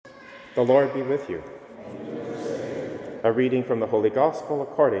The Lord be with you. A reading from the Holy Gospel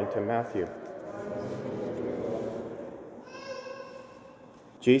according to Matthew.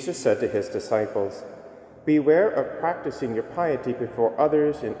 Jesus said to his disciples, "Beware of practicing your piety before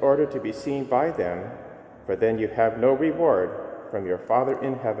others in order to be seen by them, for then you have no reward from your Father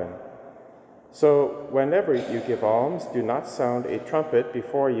in heaven. So whenever you give alms, do not sound a trumpet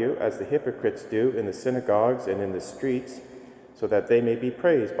before you as the hypocrites do in the synagogues and in the streets, so that they may be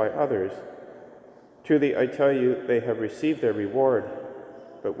praised by others. Truly, I tell you, they have received their reward.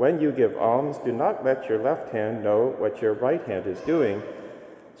 But when you give alms, do not let your left hand know what your right hand is doing,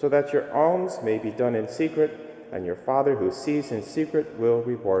 so that your alms may be done in secret, and your Father who sees in secret will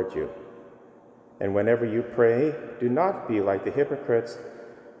reward you. And whenever you pray, do not be like the hypocrites,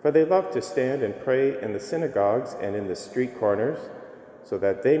 for they love to stand and pray in the synagogues and in the street corners, so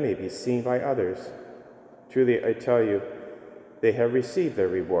that they may be seen by others. Truly, I tell you, they have received their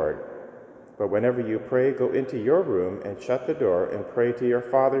reward. But whenever you pray, go into your room and shut the door and pray to your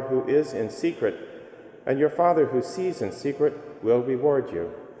Father who is in secret, and your Father who sees in secret will reward you.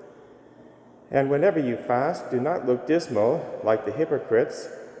 And whenever you fast, do not look dismal like the hypocrites,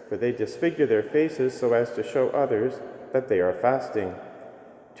 for they disfigure their faces so as to show others that they are fasting.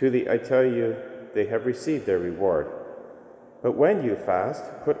 Truly, I tell you, they have received their reward. But when you fast,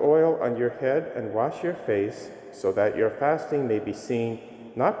 put oil on your head and wash your face, so that your fasting may be seen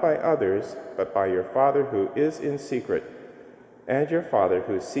not by others, but by your Father who is in secret. And your Father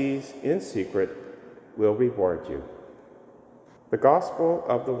who sees in secret will reward you." The Gospel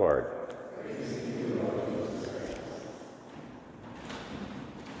of the Lord.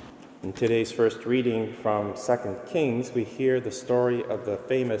 In today's first reading from 2 Kings, we hear the story of the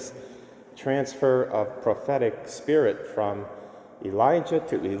famous transfer of prophetic spirit from Elijah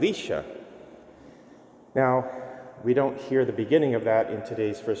to Elisha. Now, we don't hear the beginning of that in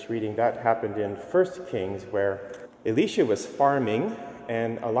today's first reading. That happened in 1 Kings, where Elisha was farming,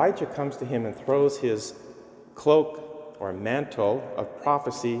 and Elijah comes to him and throws his cloak or mantle of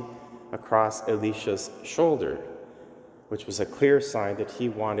prophecy across Elisha's shoulder, which was a clear sign that he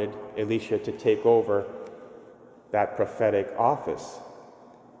wanted Elisha to take over that prophetic office.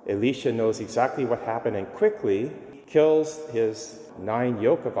 Elisha knows exactly what happened and quickly kills his 9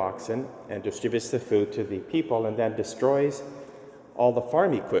 yoke of oxen and distributes the food to the people, and then destroys all the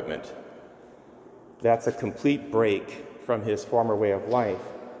farm equipment. That's a complete break from his former way of life.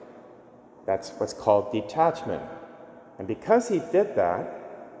 That's what's called detachment. And because he did that,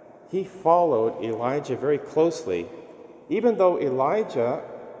 he followed Elijah very closely, even though Elijah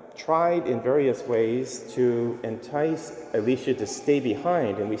tried in various ways to entice Elisha to stay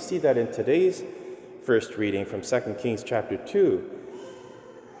behind. And we see that in today's first reading from 2 Kings chapter 2.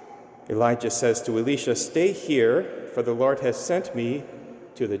 Elijah says to Elisha, "Stay here, for the Lord has sent me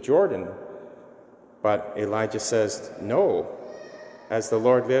to the Jordan." But Elijah says, "No, as the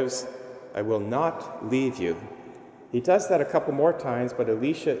Lord lives, I will not leave you." He does that a couple more times, but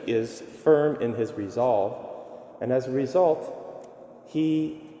Elisha is firm in his resolve. And as a result,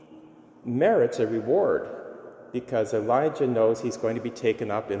 he merits a reward, because Elijah knows he's going to be taken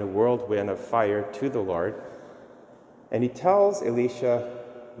up in a whirlwind of fire to the Lord. And he tells Elisha,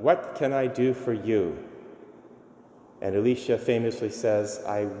 "What can I do for you?" And Elisha famously says,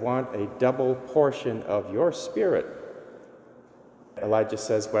 "I want a double portion of your spirit." Elijah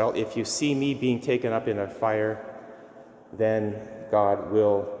says, "Well, if you see me being taken up in a fire, then God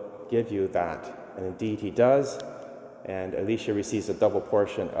will give you that." And indeed he does. And Elisha receives a double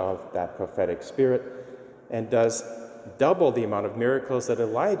portion of that prophetic spirit and does double the amount of miracles that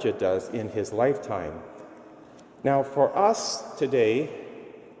Elijah does in his lifetime. Now, for us today,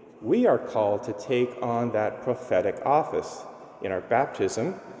 we are called to take on that prophetic office. In our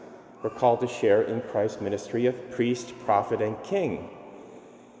baptism, we're called to share in Christ's ministry of priest, prophet, and king.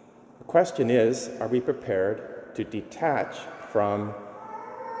 The question is, are we prepared to detach from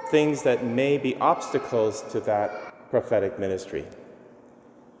things that may be obstacles to that prophetic ministry?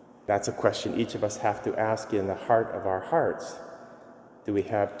 That's a question each of us have to ask in the heart of our hearts. Do we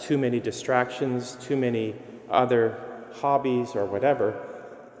have too many distractions, too many other hobbies or whatever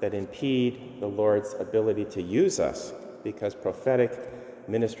that impede the Lord's ability to use us? Because prophetic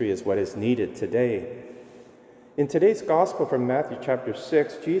ministry is what is needed today. In today's gospel from Matthew chapter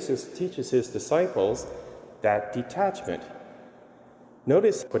 6, Jesus teaches his disciples that detachment.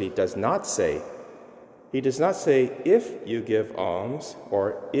 Notice what he does not say. He does not say, if you give alms,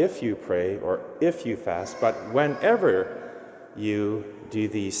 or if you pray, or if you fast, but whenever you do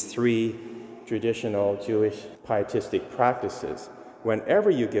these 3 traditional Jewish pietistic practices. Whenever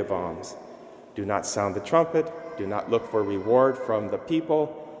you give alms, do not sound the trumpet, do not look for reward from the people,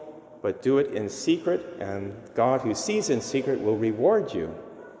 but do it in secret, and God who sees in secret will reward you.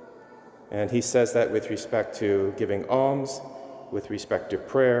 And he says that with respect to giving alms, with respect to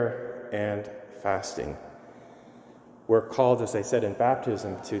prayer and fasting. We're called, as I said in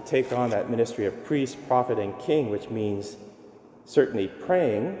baptism, to take on that ministry of priest, prophet, and king, which means certainly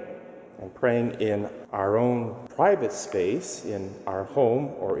praying, and praying in our own private space, in our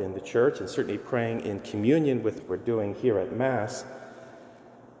home or in the church, and certainly praying in communion with what we're doing here at Mass,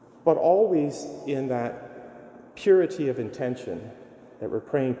 but always in that purity of intention that we're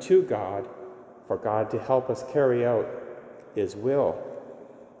praying to God for God to help us carry out His will,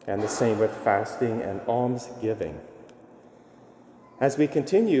 and the same with fasting and almsgiving. As we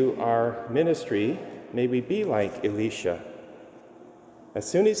continue our ministry, may we be like Elisha. As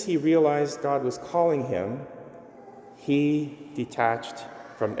soon as he realized God was calling him, he detached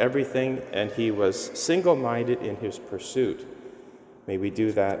from everything and he was single-minded in his pursuit. May we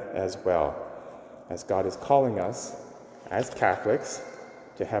do that as well, as God is calling us as Catholics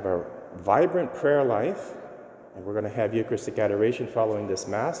to have a vibrant prayer life. And we're going to have Eucharistic adoration following this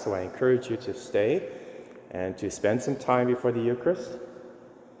Mass, so I encourage you to stay and to spend some time before the Eucharist,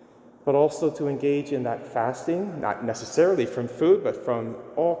 but also to engage in that fasting, not necessarily from food, but from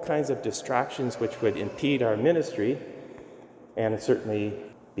all kinds of distractions which would impede our ministry, and certainly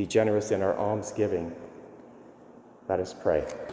be generous in our almsgiving. Let us pray.